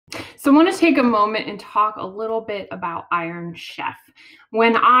So I want to take a moment and talk a little bit about Iron Chef.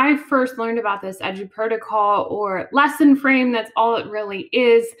 When I first learned about this EduProtocol or lesson frame, that's all it really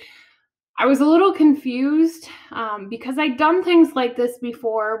is, I was a little confused because I'd done things like this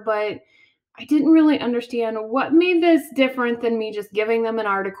before, but I didn't really understand what made this different than me just giving them an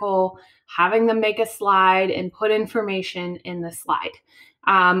article, having them make a slide, and put information in the slide.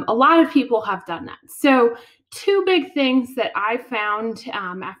 A lot of people have done that. So, two big things that I found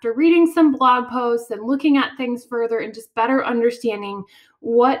after reading some blog posts and looking at things further and just better understanding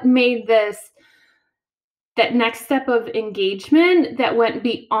what made this that next step of engagement that went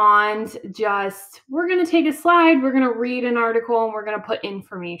beyond just, we're going to take a slide, we're going to read an article, and we're going to put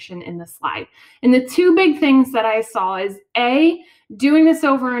information in the slide. And the two big things that I saw is A, doing this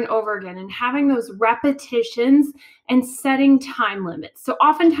over and over again and having those repetitions and setting time limits. So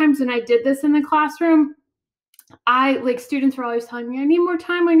oftentimes when I did this in the classroom, students were always telling me, I need more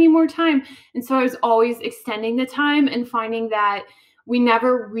time, I need more time. And so I was always extending the time and finding that we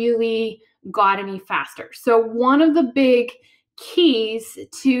never really got any faster. So one of the big keys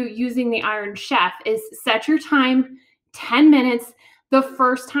to using the Iron Chef is set your time 10 minutes. The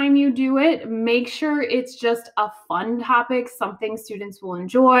first time you do it, make sure it's just a fun topic, something students will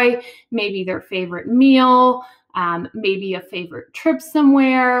enjoy, maybe their favorite meal, maybe a favorite trip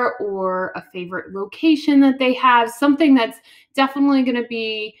somewhere or a favorite location that they have, something that's definitely going to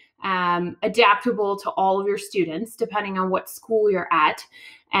be adaptable to all of your students, depending on what school you're at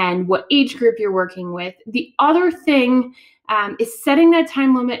and what age group you're working with. The other thing is setting that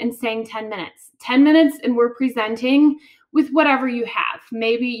time limit and saying 10 minutes. 10 minutes and we're presenting with whatever you have.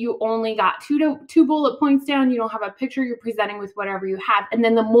 Maybe you only got two bullet points down, you don't have a picture, you're presenting with whatever you have. And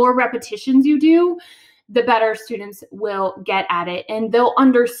then the more repetitions you do, the better students will get at it. And they'll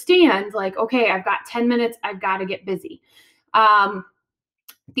understand, like, okay, I've got 10 minutes, I've got to get busy.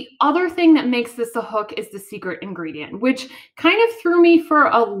 The other thing that makes this a hook is the secret ingredient, which kind of threw me for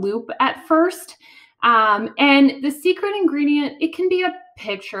a loop at first. And the secret ingredient, it can be a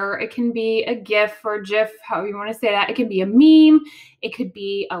picture, it can be a GIF or GIF, however you want to say that. It can be a meme, it could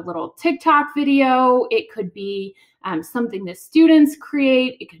be a little TikTok video, it could be something the students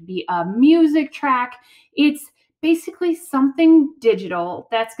create, it could be a music track. It's basically something digital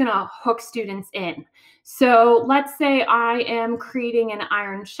that's going to hook students in. So let's say I am creating an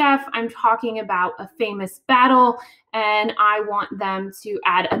Iron Chef. I'm talking about a famous battle and I want them to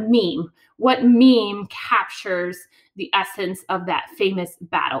add a meme. What meme captures the essence of that famous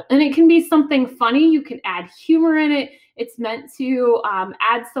battle? And it can be something funny. You can add humor in it. It's meant to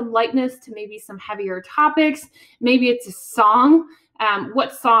add some lightness to maybe some heavier topics. Maybe it's a song.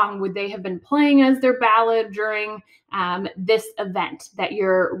 What song would they have been playing as their ballad during this event that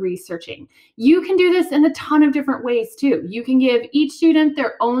you're researching? You can do this in a ton of different ways too. You can give each student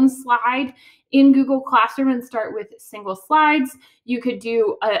their own slide in Google Classroom and start with single slides. You could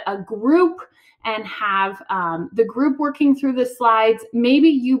do a group and have the group working through the slides. Maybe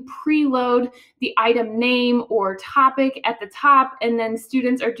you preload the item name or topic at the top, and then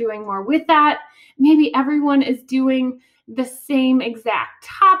students are doing more with that. Maybe everyone is doing the same exact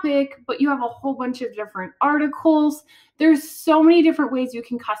topic, but you have a whole bunch of different articles. There's so many different ways you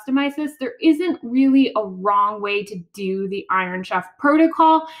can customize this. There isn't really a wrong way to do the Iron Chef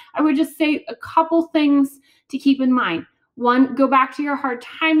protocol. I would just say a couple things to keep in mind. One, go back to your hard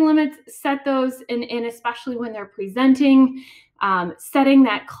time limits, set those in especially when they're presenting, setting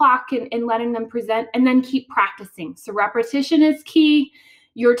that clock and letting them present, and then keep practicing. So repetition is key.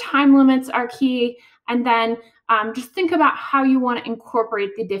 Your time limits are key. And then just think about how you want to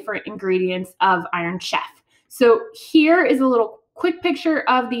incorporate the different ingredients of Iron Chef. So here is a little quick picture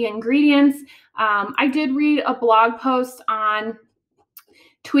of the ingredients. I did read a blog post on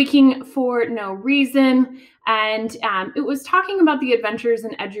Tweaking for No Reason, and it was talking about the adventures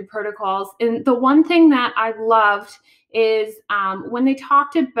in EduProtocols. And the one thing that I loved is when they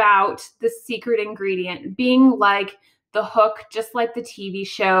talked about the secret ingredient being like the hook, just like the TV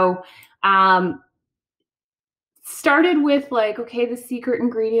show. Started with like, okay, the secret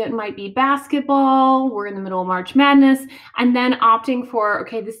ingredient might be basketball. We're in the middle of March Madness. And then opting for,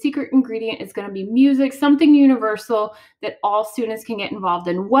 okay, the secret ingredient is going to be music, something universal that all students can get involved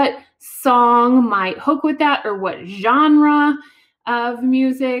in. What song might hook with that, or what genre of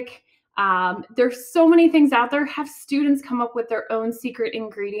music? There's so many things out there. Have students come up with their own secret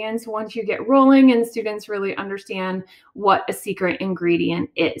ingredients once you get rolling and students really understand what a secret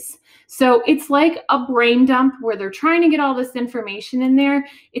ingredient is. So it's like a brain dump where they're trying to get all this information in there.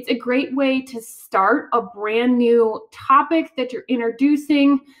 It's a great way to start a brand new topic that you're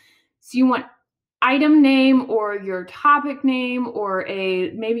introducing. So you want item name or your topic name, or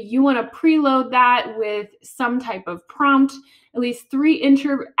maybe you want to preload that with some type of prompt, at least 3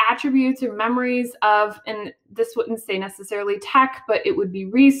 attributes or memories of, and this wouldn't say necessarily tech, but it would be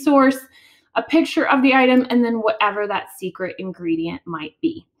resource, a picture of the item, and then whatever that secret ingredient might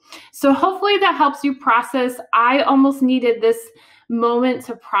be. So hopefully that helps you process. I almost needed this moment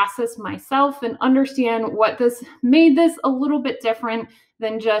to process myself and understand what this made this a little bit different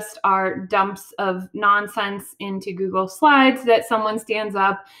than just our dumps of nonsense into Google Slides that someone stands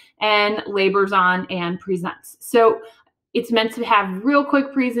up and labors on and presents. So it's meant to have real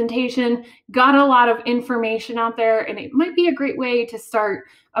quick presentation, got a lot of information out there, and it might be a great way to start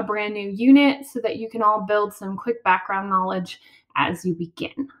a brand new unit so that you can all build some quick background knowledge as you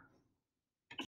begin.